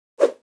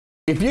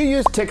If you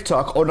use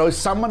TikTok or know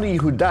somebody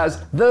who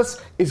does, this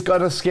is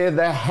gonna scare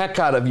the heck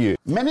out of you.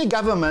 Many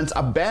governments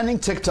are banning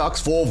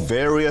TikToks for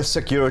various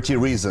security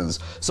reasons.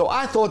 So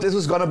I thought this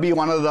was gonna be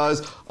one of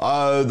those,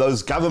 oh,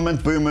 those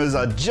government boomers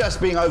are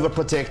just being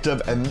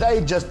overprotective and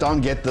they just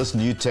don't get this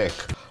new tech.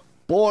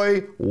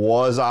 Boy,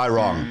 was I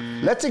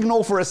wrong. Let's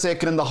ignore for a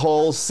second the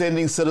whole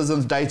sending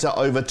citizens' data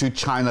over to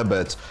China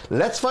bit.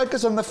 Let's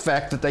focus on the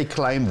fact that they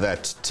claim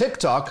that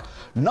TikTok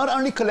not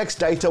only collects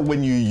data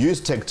when you use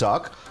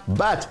TikTok,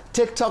 but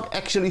TikTok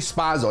actually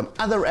spies on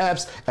other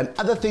apps and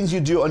other things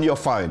you do on your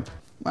phone.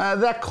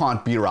 That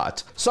can't be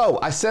right. So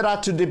I set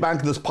out to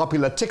debunk this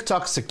popular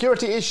TikTok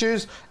security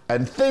issues,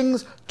 and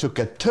things took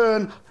a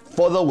turn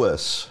for the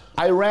worse.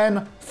 I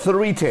ran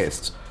 3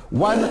 tests.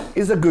 One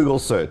is a Google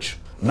search.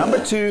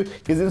 Number 2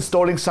 is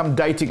installing some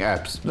dating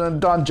apps.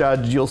 Don't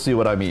judge, you'll see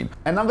what I mean.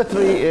 And number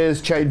 3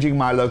 is changing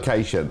my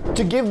location.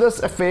 To give this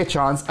a fair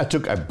chance, I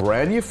took a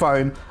brand new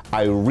phone,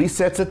 I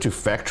reset it to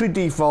factory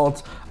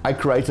default, I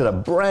created a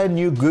brand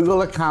new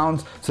Google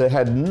account so it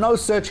had no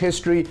search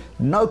history,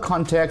 no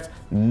contact,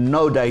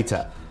 no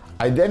data.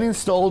 I then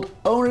installed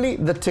only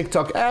the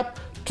TikTok app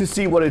to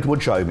see what it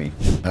would show me.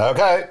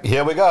 Okay,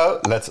 here we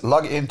go. Let's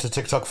log into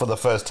TikTok for the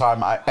first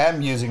time. I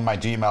am using my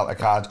Gmail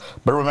account,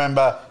 but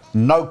remember,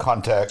 no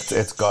contacts,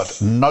 it's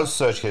got no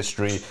search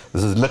history.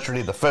 This is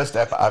literally the first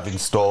app I've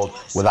installed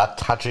without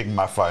touching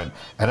my phone.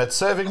 And it's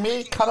serving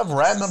me kind of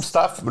random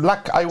stuff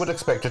like I would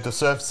expect it to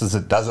serve since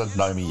it doesn't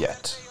know me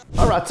yet.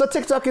 Alright, so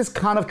TikTok is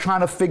kind of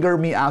trying to figure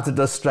me out at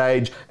this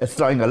stage. It's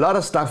throwing a lot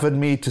of stuff at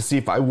me to see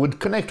if I would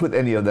connect with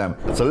any of them.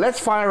 So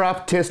let's fire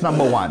up test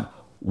number 1.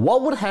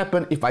 What would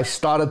happen if I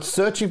started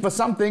searching for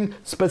something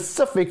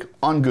specific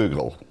on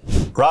Google?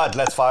 Right,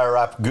 let's fire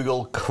up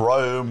Google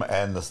Chrome,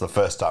 and this is the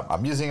first time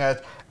I'm using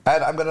it.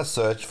 And I'm going to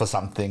search for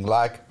something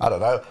like, I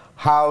don't know,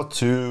 how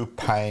to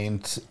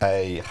paint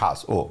a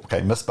house. Oh,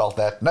 okay, misspelled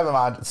that. Never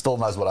mind, it still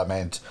knows what I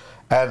meant.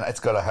 And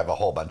it's going to have a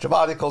whole bunch of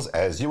articles,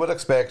 as you would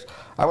expect.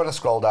 I'm going to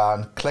scroll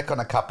down, click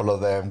on a couple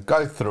of them,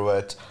 go through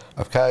it.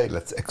 Okay,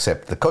 let's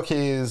accept the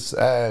cookies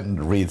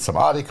and read some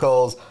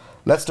articles.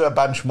 Let's do a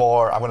bunch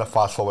more. I'm going to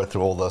fast forward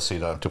through all this so you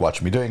don't have to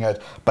watch me doing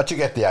it. But you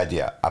get the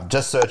idea. I've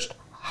just searched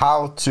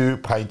how to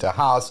paint a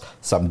house,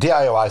 some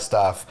DIY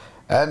stuff,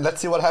 and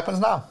let's see what happens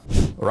now.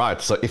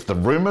 Right, so if the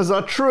rumors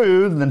are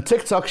true, then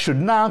TikTok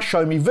should now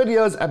show me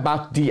videos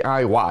about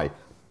DIY.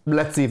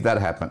 Let's see if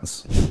that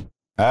happens.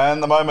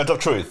 And the moment of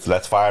truth.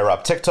 Let's fire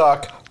up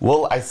TikTok.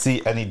 Will I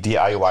see any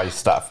DIY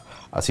stuff?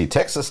 I see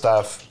Texas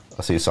stuff.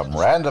 I see some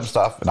random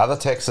stuff. Another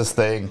Texas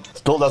thing.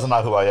 Still doesn't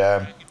know who I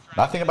am.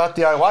 Nothing about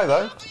DIY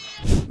though.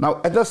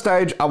 Now, at this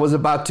stage, I was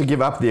about to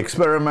give up the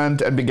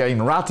experiment and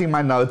begin writing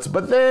my notes,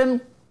 but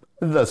then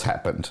this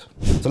happened.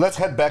 So let's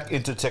head back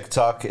into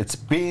TikTok. It's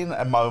been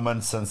a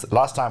moment since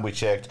last time we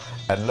checked,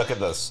 and look at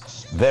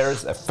this.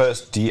 There's a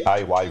first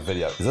DIY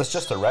video. Is this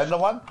just a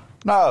random one?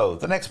 No,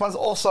 the next one's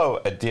also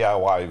a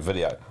DIY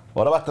video.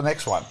 What about the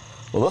next one?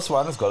 Well, this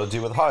one has got to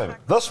do with home.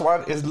 This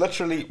one is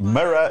literally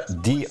mirror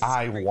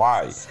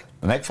DIY.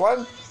 The next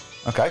one,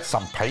 okay,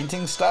 some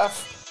painting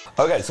stuff.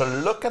 Okay, so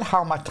look at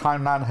how my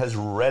timeline has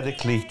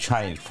radically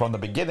changed. From the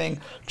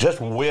beginning, just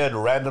weird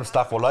random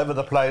stuff all over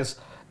the place.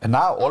 And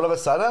now, all of a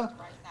sudden,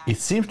 it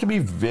seems to be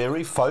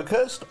very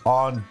focused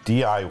on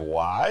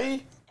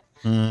DIY.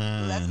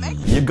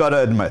 You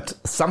gotta admit,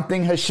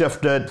 something has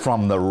shifted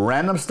from the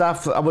random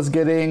stuff I was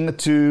getting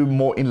to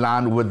more in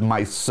line with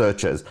my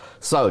searches.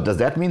 So, does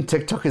that mean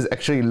TikTok is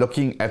actually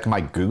looking at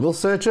my Google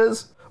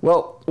searches?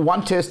 Well,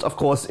 one test, of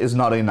course, is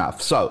not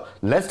enough. So,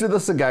 let's do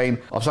this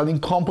again of something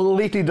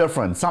completely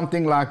different.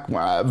 Something like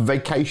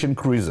vacation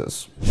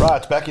cruises.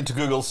 Right, back into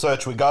Google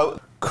search we go.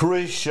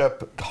 Cruise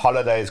ship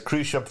holidays,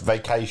 cruise ship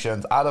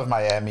vacations out of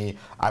Miami.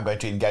 I'm going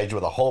to engage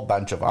with a whole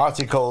bunch of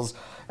articles.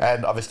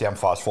 And obviously I'm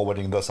fast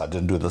forwarding this. I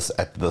didn't do this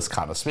at this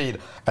kind of speed.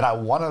 And I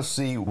want to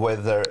see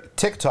whether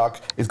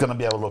TikTok is going to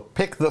be able to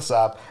pick this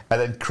up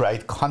and then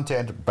create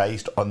content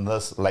based on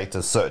this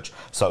latest search.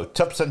 So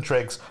tips and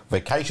tricks,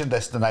 vacation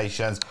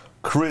destinations,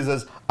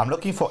 cruises. I'm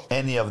looking for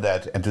any of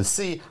that and to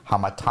see how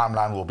my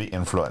timeline will be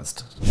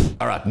influenced.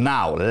 All right,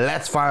 now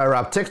let's fire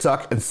up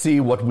TikTok and see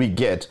what we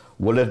get.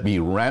 Will it be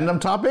random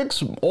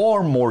topics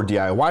or more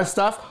DIY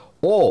stuff?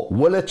 Or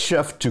will it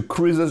shift to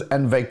cruises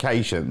and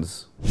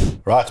vacations?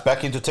 Right,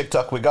 back into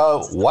TikTok we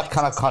go. What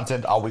kind of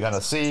content are we going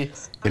to see?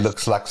 It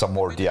looks like some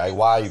more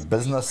DIY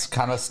business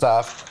kind of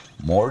stuff.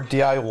 More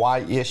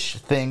DIY-ish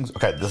things.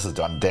 Okay, this is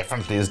done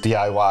definitely is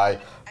DIY.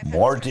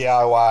 More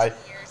DIY.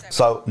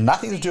 So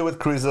nothing to do with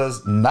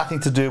cruises, nothing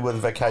to do with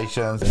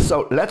vacations.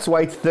 So let's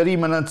wait 30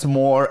 minutes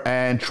more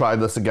and try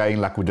this again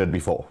like we did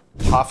before.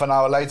 Half an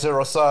hour later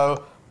or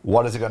so,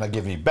 what is it going to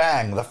give me?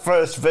 Bang! The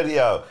first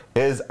video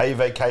is a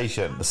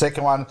vacation. The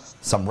second one,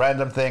 some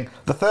random thing.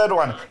 The third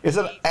one is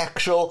an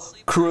actual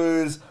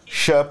cruise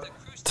ship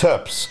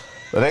tips.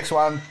 The next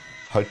one,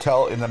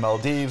 hotel in the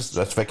Maldives.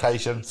 That's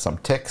vacation. Some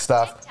tech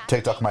stuff.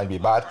 TikTok made me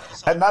buy it.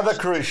 Another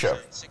cruise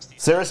ship.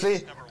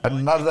 Seriously?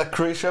 Another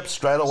cruise ship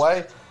straight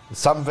away?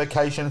 some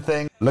vacation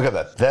thing. Look at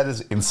that. That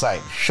is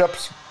insane.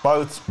 Ships,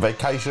 boats,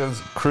 vacations,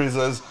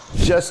 cruises.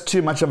 Just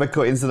too much of a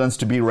coincidence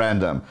to be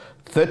random.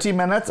 30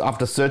 minutes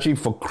after searching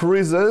for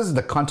cruises,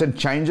 the content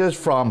changes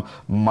from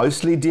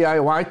mostly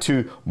DIY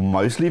to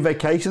mostly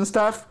vacation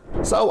stuff.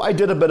 So I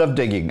did a bit of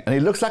digging, and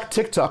it looks like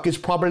TikTok is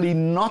probably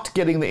not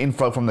getting the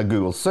info from the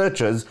Google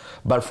searches,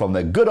 but from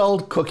the good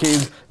old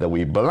cookies that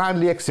we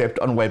blindly accept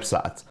on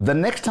websites. The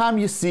next time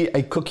you see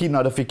a cookie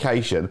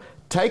notification,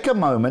 take a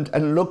moment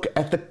and look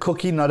at the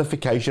cookie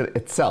notification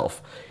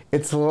itself.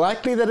 It's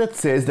likely that it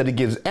says that it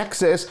gives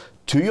access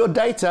to your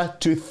data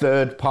to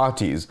third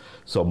parties.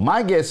 So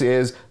my guess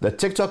is that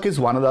TikTok is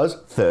one of those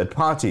third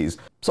parties.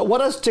 So what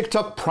does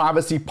TikTok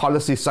privacy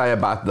policy say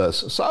about this?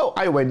 So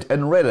I went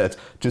and read it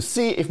to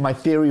see if my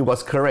theory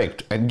was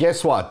correct. And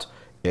guess what?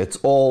 It's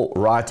all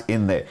right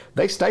in there.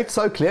 They state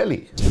so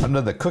clearly.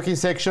 Under the cookie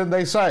section,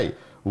 they say,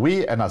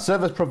 we and our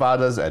service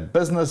providers and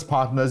business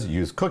partners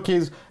use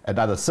cookies and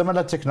other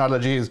similar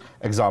technologies,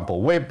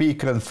 example web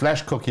beacons,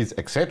 flash cookies,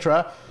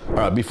 etc.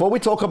 Before we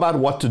talk about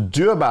what to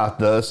do about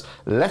this,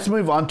 let's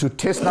move on to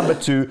test number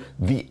 2,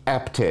 the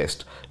app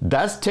test.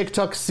 Does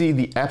TikTok see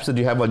the apps that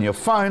you have on your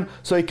phone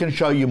so it can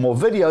show you more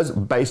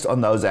videos based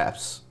on those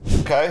apps?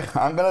 Okay,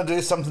 I'm going to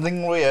do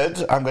something weird.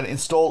 I'm going to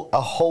install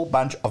a whole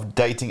bunch of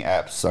dating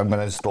apps. I'm going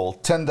to install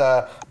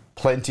Tinder,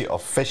 Plenty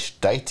of Fish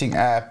dating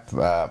app,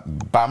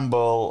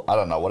 Bumble, I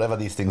don't know, whatever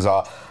these things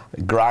are,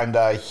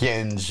 Grindr,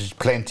 Hinge,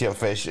 Plenty of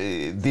Fish.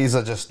 These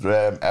are just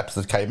apps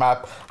that came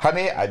up.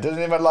 Honey, I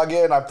didn't even log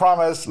in, I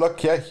promise. Look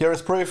here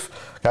is proof.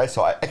 Okay,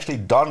 so I actually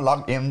don't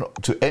log in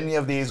to any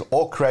of these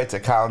or create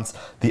accounts.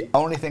 The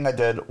only thing I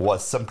did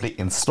was simply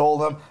install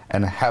them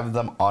and have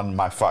them on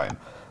my phone.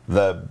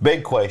 The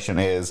big question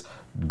is,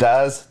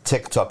 does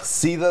TikTok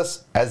see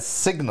this as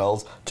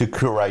signals to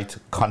curate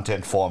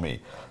content for me?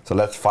 So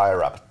let's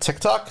fire up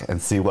TikTok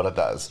and see what it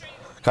does.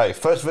 Okay,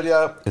 first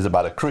video is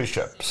about a cruise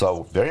ship.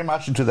 So very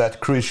much into that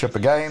cruise ship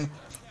again.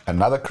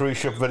 Another cruise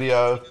ship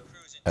video.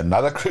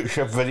 Another cruise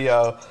ship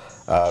video.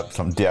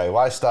 Some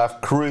DIY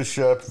stuff. Cruise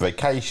ship,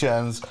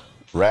 vacations,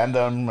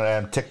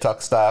 random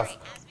TikTok stuff.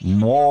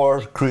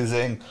 More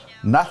cruising.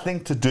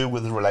 Nothing to do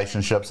with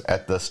relationships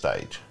at this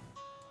stage.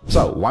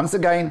 So once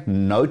again,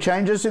 no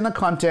changes in the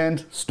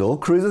content, still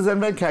cruises and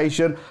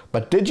vacation,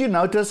 but did you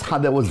notice how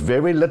there was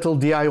very little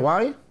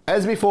DIY?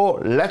 As before,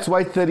 let's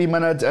wait 30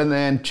 minutes and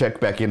then check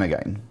back in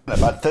again.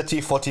 About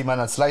 30-40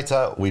 minutes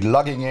later, we're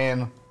logging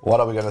in. What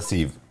are we going to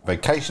see?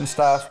 Vacation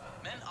stuff,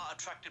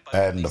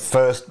 and the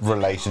first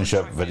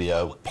relationship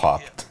video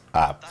popped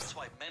up.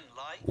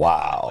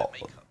 Wow.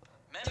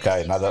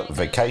 Okay, another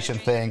vacation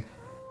thing,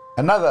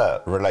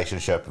 another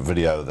relationship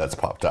video that's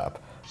popped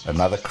up,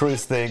 another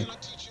cruise thing,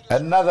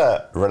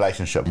 another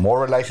relationship,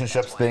 more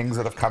relationships things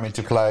that have come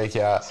into play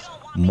here,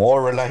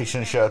 more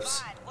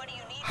relationships.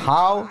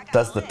 How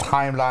does the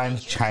timeline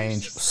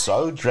change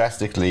so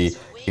drastically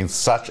in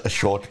such a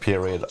short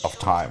period of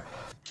time?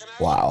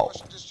 Wow.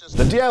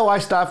 The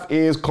DIY stuff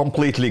is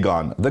completely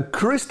gone. The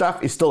cruise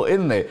stuff is still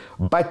in there,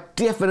 but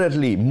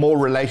definitely more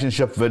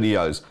relationship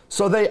videos.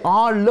 So they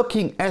are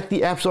looking at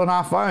the apps on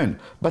our phone.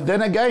 But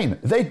then again,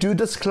 they do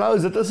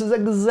disclose that this is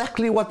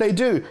exactly what they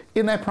do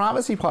in their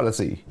privacy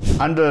policy.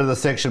 Under the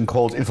section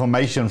called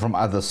information from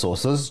other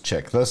sources,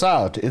 check this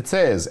out. It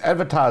says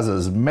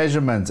advertisers,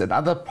 measurements, and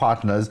other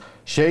partners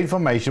share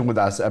information with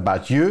us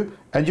about you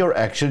and your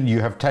action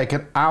you have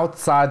taken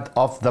outside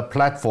of the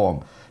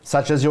platform,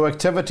 such as your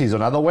activities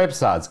on other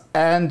websites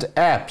and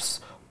apps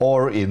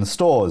or in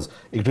stores,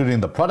 including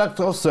the product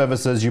or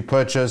services you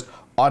purchased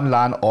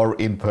online or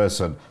in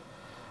person.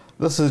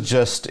 This is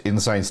just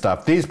insane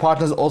stuff. These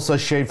partners also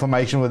share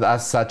information with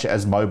us, such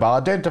as mobile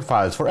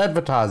identifiers for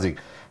advertising,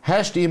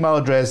 hashed email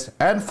address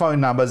and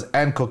phone numbers,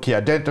 and cookie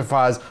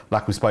identifiers,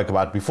 like we spoke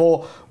about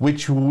before,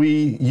 which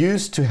we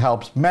use to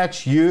help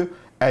match you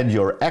and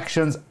your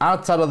actions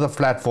outside of the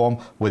platform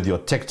with your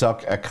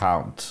TikTok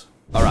account.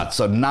 Alright,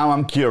 so now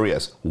I'm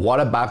curious,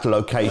 what about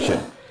location?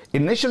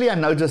 Initially I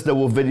noticed there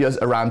were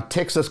videos around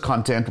Texas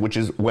content, which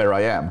is where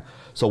I am.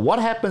 So what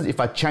happens if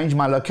I change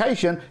my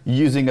location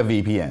using a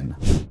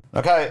VPN?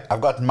 Okay,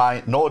 I've got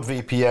my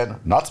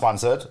NordVPN, not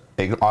sponsored,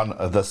 on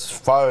this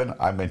phone.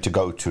 I'm going to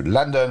go to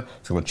London,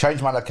 so I'm going to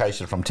change my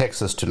location from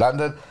Texas to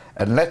London,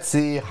 and let's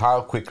see how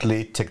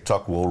quickly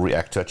TikTok will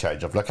react to a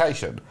change of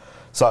location.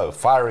 So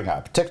firing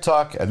up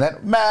TikTok, and then,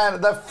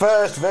 man, the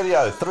first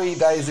video, 3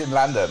 days in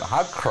London.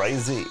 How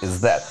crazy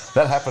is that?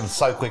 That happened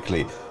so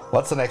quickly.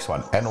 What's the next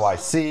one?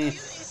 NYC,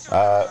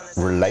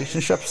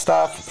 relationship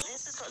stuff.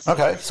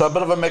 Okay, so a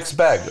bit of a mixed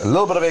bag. A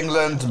little bit of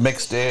England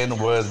mixed in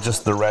with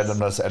just the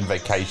randomness and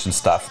vacation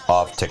stuff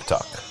of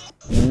TikTok.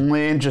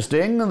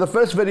 Interesting. The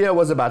first video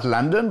was about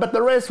London, but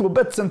the rest were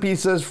bits and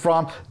pieces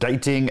from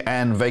dating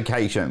and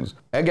vacations.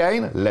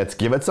 Again, let's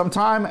give it some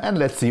time and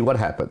let's see what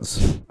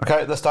happens.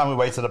 Okay, this time we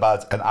waited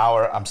about an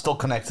hour. I'm still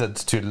connected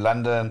to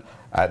London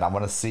and I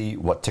want to see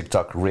what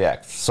TikTok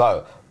reacts.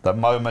 So, the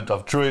moment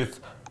of truth,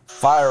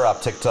 fire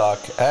up TikTok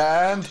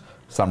and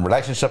some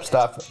relationship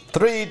stuff.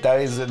 3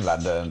 days in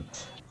London.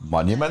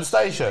 Monument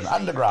Station,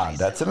 Underground,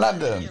 that's in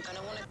London.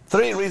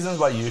 3 reasons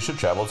why you should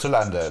travel to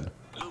London.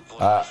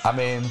 I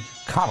mean,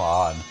 come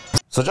on.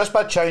 So just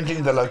by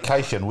changing the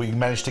location, we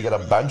managed to get a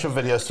bunch of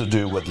videos to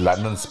do with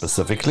London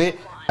specifically,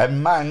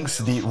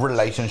 amongst the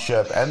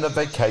relationship and the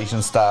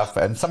vacation stuff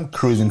and some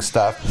cruising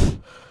stuff.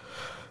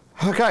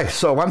 Okay,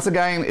 so once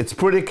again, it's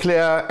pretty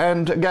clear,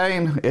 and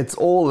again, it's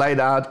all laid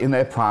out in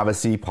their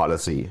privacy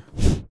policy.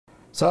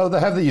 So they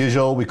have the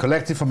usual: we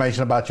collect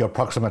information about your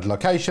approximate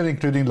location,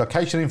 including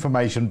location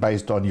information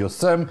based on your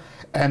SIM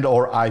and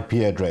or IP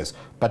address.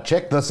 But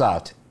check this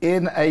out.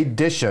 In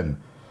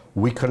addition,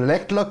 we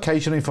collect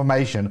location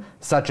information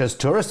such as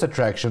tourist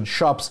attractions,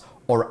 shops,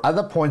 or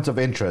other points of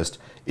interest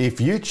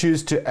if you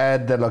choose to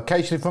add the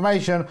location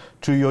information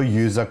to your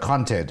user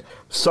content.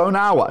 So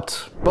now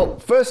what? Well,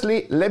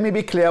 firstly, let me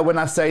be clear when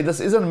I say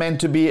this isn't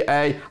meant to be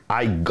a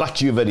 "I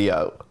got you"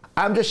 video.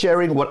 I'm just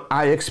sharing what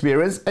I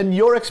experienced, and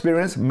your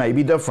experience may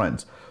be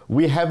different.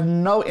 We have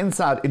no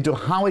insight into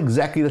how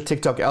exactly the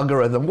TikTok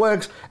algorithm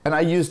works, and I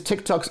use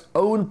TikTok's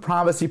own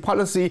privacy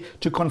policy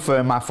to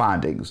confirm my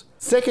findings.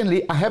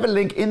 Secondly, I have a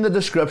link in the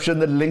description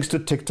that links to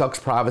TikTok's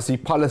privacy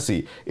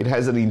policy. It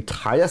has an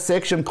entire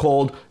section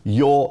called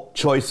Your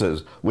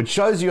Choices, which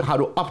shows you how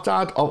to opt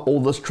out of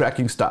all this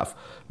tracking stuff.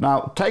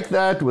 Now, take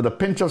that with a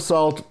pinch of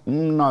salt,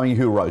 knowing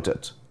who wrote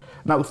it.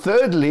 Now,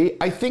 thirdly,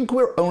 I think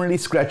we're only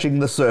scratching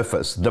the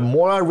surface. The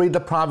more I read the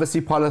privacy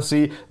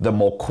policy, the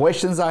more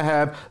questions I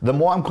have, the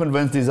more I'm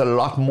convinced there's a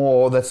lot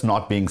more that's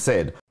not being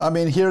said. I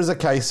mean, here's a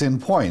case in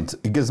point.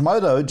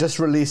 Gizmodo just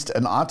released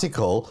an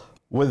article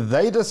where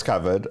they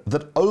discovered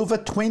that over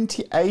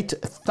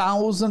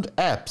 28,000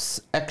 apps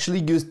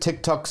actually use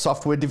TikTok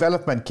software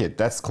development kit.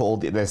 That's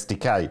called an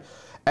SDK.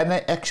 And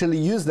they actually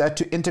use that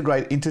to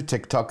integrate into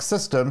TikTok's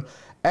system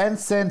and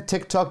send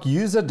TikTok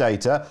user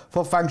data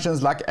for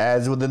functions like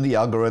ads within the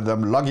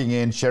algorithm, logging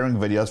in, sharing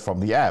videos from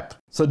the app.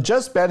 So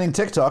just banning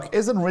TikTok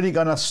isn't really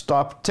going to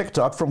stop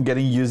TikTok from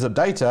getting user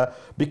data,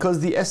 because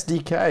the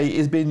SDK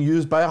is being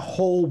used by a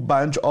whole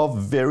bunch of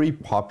very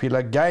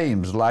popular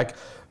games like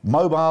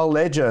Mobile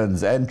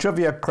Legends and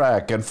Trivia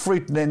Crack and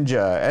Fruit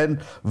Ninja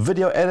and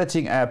video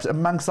editing apps,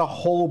 amongst a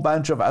whole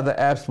bunch of other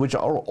apps which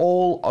are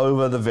all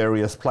over the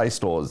various Play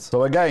stores.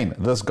 So again,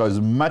 this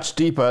goes much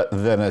deeper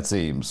than it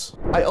seems.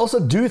 I also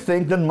do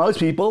think that most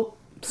people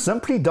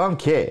simply don't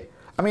care.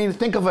 I mean,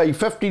 think of a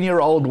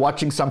 15-year-old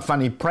watching some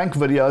funny prank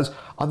videos.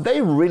 Are they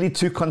really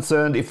too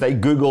concerned if they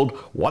Googled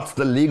what's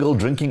the legal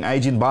drinking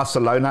age in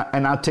Barcelona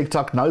and now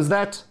TikTok knows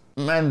that?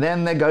 And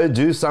then they go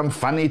do some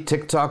funny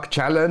TikTok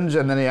challenge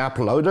and then they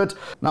upload it.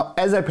 Now,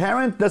 as a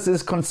parent, this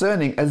is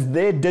concerning, as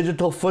their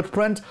digital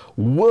footprint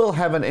will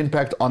have an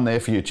impact on their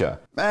future.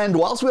 And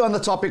whilst we're on the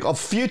topic of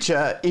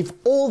future, if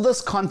all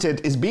this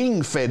content is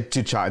being fed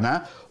to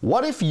China,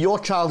 what if your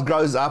child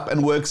grows up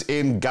and works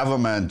in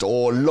government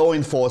or law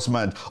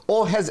enforcement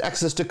or has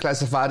access to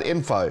classified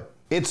info?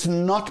 It's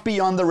not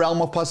beyond the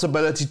realm of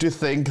possibility to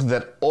think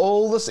that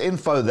all this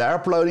info they're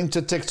uploading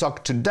to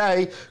TikTok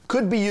today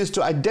could be used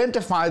to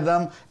identify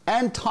them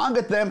and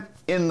target them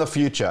in the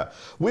future.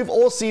 We've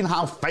all seen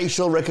how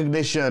facial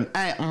recognition,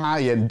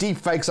 AI, and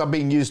deepfakes are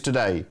being used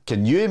today.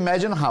 Can you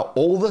imagine how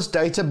all this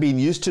data being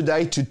used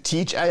today to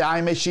teach AI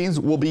machines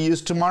will be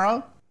used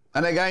tomorrow?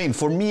 And again,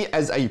 for me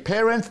as a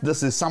parent,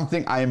 this is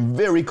something I am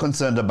very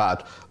concerned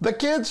about. The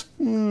kids,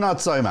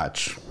 not so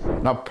much.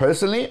 Now,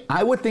 personally,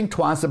 I would think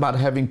twice about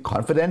having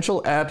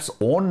confidential apps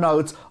or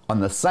notes on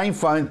the same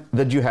phone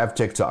that you have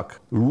TikTok.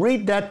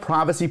 Read that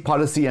privacy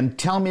policy and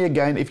tell me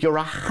again if you're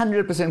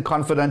 100%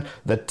 confident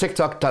that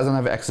TikTok doesn't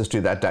have access to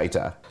that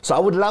data. So I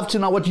would love to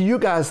know what you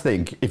guys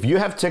think. If you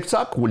have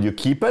TikTok, will you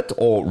keep it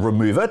or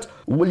remove it?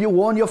 Will you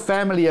warn your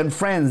family and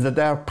friends that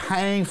they're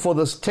paying for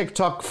this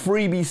TikTok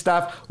freebie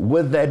stuff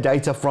with their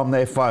data from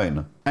their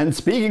phone? And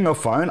speaking of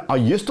phone, are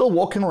you still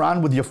walking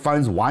around with your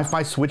phone's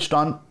Wi-Fi switched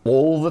on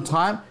all the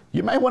time?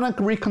 You may want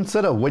to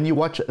reconsider when you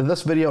watch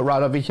this video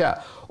right over here,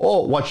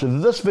 or watch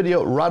this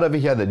video right over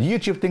here that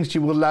YouTube thinks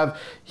you will love.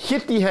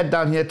 Hit the head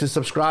down here to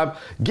subscribe,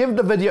 give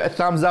the video a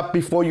thumbs up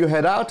before you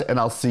head out, and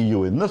I'll see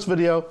you in this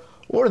video,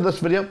 or in this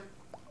video,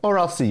 or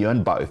I'll see you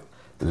in both.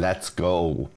 Let's go.